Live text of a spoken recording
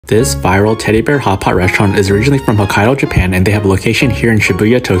This viral teddy bear hot pot restaurant is originally from Hokkaido, Japan, and they have a location here in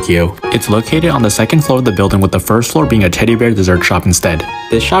Shibuya, Tokyo. It's located on the second floor of the building, with the first floor being a teddy bear dessert shop instead.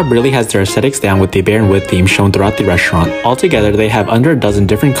 This shop really has their aesthetics down, with the bear and wood theme shown throughout the restaurant. Altogether, they have under a dozen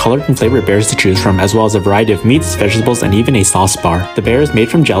different colored and flavored bears to choose from, as well as a variety of meats, vegetables, and even a sauce bar. The bear is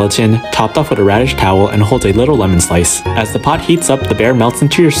made from gelatin, topped off with a radish towel, and holds a little lemon slice. As the pot heats up, the bear melts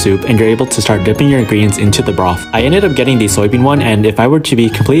into your soup, and you're able to start dipping your ingredients into the broth. I ended up getting the soybean one, and if I were to be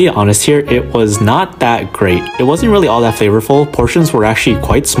completely honest here, it was not that great. It wasn't really all that flavorful, portions were actually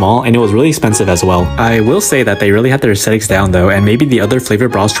quite small, and it was really expensive as well. I will say that they really had their aesthetics down though, and maybe the other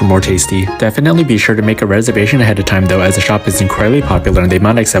flavored broths were more tasty. Definitely be sure to make a reservation ahead of time though, as the shop is incredibly popular and they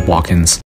might accept walk-ins.